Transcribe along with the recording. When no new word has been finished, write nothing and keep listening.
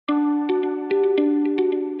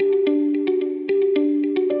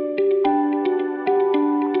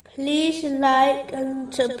like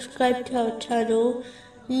and subscribe to our channel.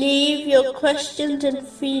 Leave your questions and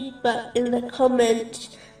feedback in the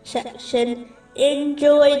comments section.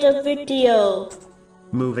 Enjoy the video.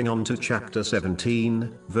 Moving on to chapter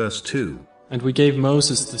 17, verse 2. And we gave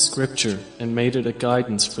Moses the scripture and made it a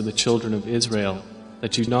guidance for the children of Israel,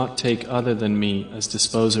 that you not take other than me as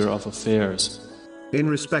disposer of affairs. In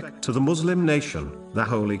respect to the Muslim nation, the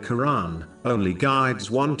Holy Quran only guides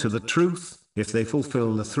one to the truth, if they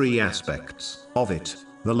fulfill the three aspects of it.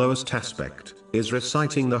 The lowest aspect is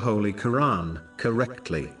reciting the Holy Quran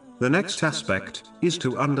correctly. The next aspect is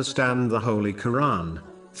to understand the Holy Quran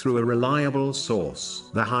through a reliable source.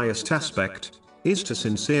 The highest aspect is to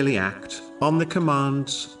sincerely act on the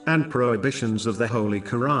commands and prohibitions of the Holy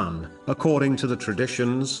Quran, according to the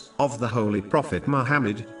traditions of the Holy Prophet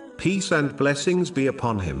Muhammad, peace and blessings be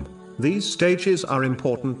upon him. These stages are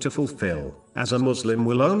important to fulfill, as a Muslim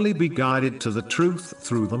will only be guided to the truth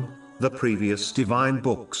through them. The previous divine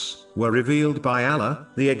books were revealed by Allah,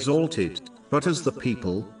 the Exalted, but as the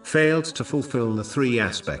people failed to fulfill the three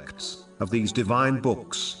aspects of these divine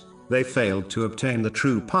books, they failed to obtain the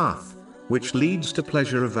true path, which leads to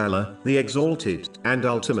pleasure of Allah, the Exalted, and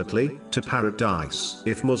ultimately, to paradise.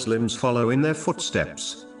 If Muslims follow in their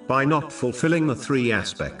footsteps, by not fulfilling the three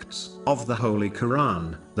aspects of the Holy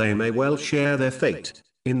Quran, they may well share their fate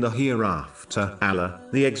in the hereafter. Allah,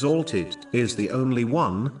 the Exalted, is the only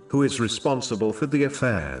one who is responsible for the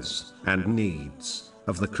affairs and needs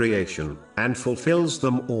of the creation, and fulfills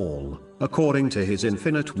them all, according to his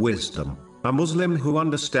infinite wisdom. A Muslim who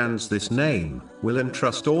understands this name will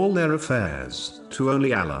entrust all their affairs to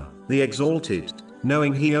only Allah, the Exalted,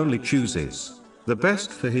 knowing he only chooses the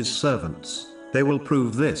best for his servants. They will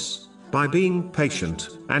prove this by being patient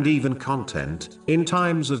and even content in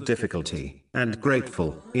times of difficulty, and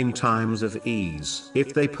grateful in times of ease.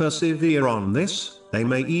 If they persevere on this, they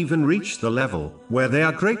may even reach the level where they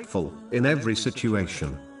are grateful in every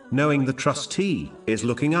situation, knowing the trustee is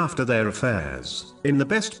looking after their affairs in the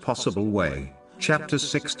best possible way. Chapter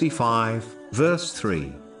 65, verse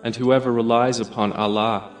 3. And whoever relies upon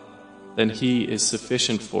Allah, then he is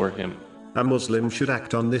sufficient for him. A Muslim should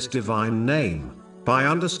act on this divine name by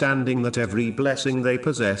understanding that every blessing they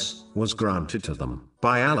possess was granted to them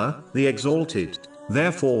by Allah, the Exalted.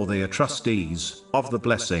 Therefore they are trustees of the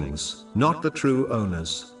blessings, not the true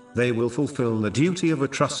owners. They will fulfill the duty of a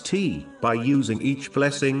trustee by using each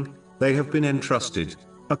blessing they have been entrusted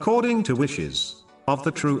according to wishes of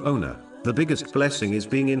the true owner. The biggest blessing is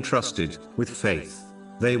being entrusted with faith.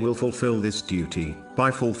 They will fulfill this duty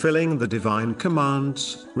by fulfilling the divine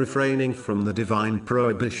commands, refraining from the divine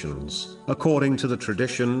prohibitions, according to the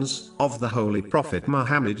traditions of the Holy Prophet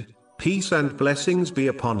Muhammad, peace and blessings be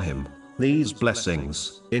upon him. These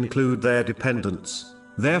blessings include their dependents.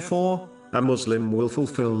 Therefore, a Muslim will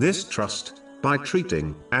fulfill this trust by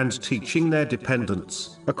treating and teaching their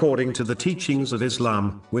dependents according to the teachings of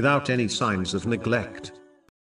Islam, without any signs of neglect.